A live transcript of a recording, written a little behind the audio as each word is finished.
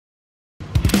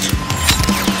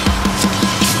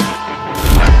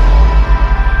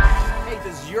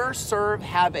ever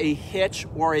have a hitch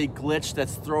or a glitch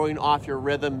that's throwing off your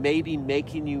rhythm, maybe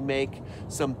making you make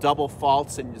some double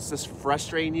faults and it's just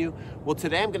frustrating you? Well,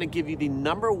 today I'm gonna give you the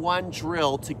 #1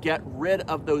 drill to get rid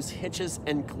of those hitches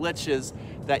and glitches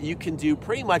that you can do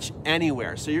pretty much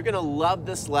anywhere. So you're gonna love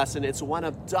this lesson. It's one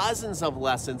of dozens of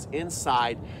lessons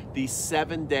inside the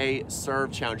 7-day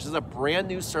serve challenge. This is a brand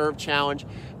new serve challenge.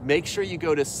 Make sure you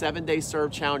go to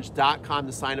 7dayservechallenge.com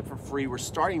to sign up for free. We're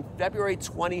starting February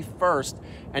 21st,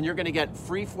 and you're gonna get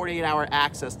free 48-hour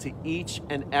access to each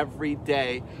and every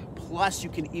day. Plus, you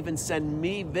can even send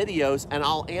me videos and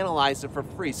I'll analyze it for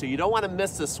free. So you don't wanna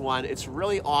miss this one. It's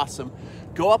really awesome.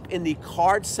 Go up in the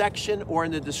card section or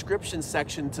in the description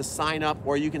section to sign up,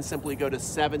 or you can simply go to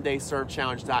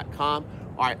 7dayservechallenge.com.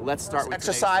 All right, let's start with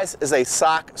exercise is a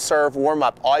sock serve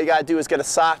warm-up. All you gotta do is get a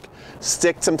sock,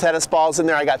 stick some tennis balls in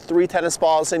there. I got 3 tennis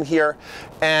balls in here,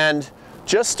 and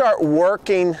just start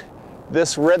working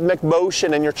this rhythmic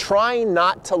motion, and you're trying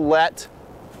not to let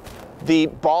the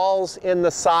balls in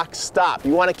the sock stop.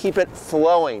 You wanna keep it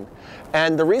flowing.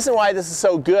 And the reason why this is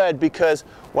so good, because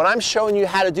when I'm showing you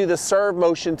how to do the serve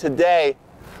motion today,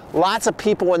 lots of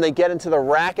people, when they get into the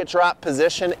racket drop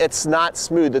position, it's not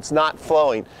smooth, it's not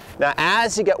flowing. Now,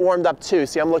 as you get warmed up too,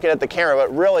 see, I'm looking at the camera,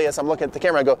 but really as I'm looking at the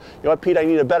camera, I go, you know what, Pete, I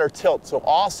need a better tilt. So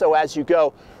also as you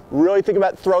go, really think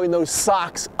about throwing those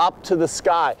socks up to the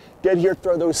sky. Get here,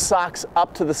 throw those socks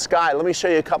up to the sky. Let me show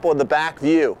you a couple of the back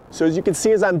view. So as you can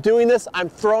see, as I'm doing this, I'm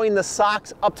throwing the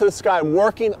socks up to the sky. I'm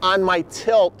working on my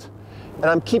tilt, and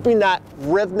I'm keeping that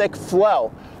rhythmic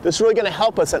flow. This is really gonna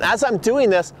help us. And as I'm doing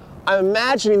this, I'm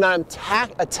imagining that I'm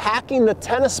attacking the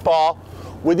tennis ball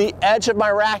with the edge of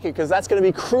my racket, because that's gonna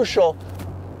be crucial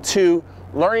to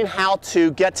learning how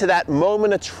to get to that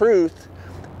moment of truth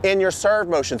in your serve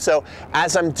motion. So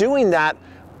as I'm doing that,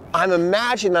 I'm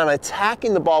imagining that I'm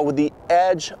attacking the ball with the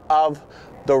edge of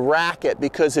the racket,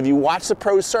 because if you watch the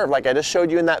pros serve, like I just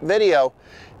showed you in that video,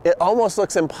 it almost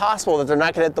looks impossible that they're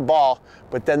not gonna hit the ball,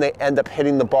 but then they end up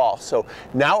hitting the ball. So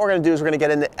now what we're gonna do is we're gonna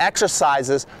get into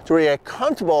exercises to really get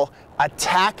comfortable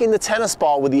attacking the tennis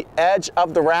ball with the edge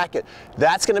of the racket.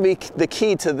 That's gonna be the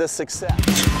key to this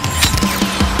success.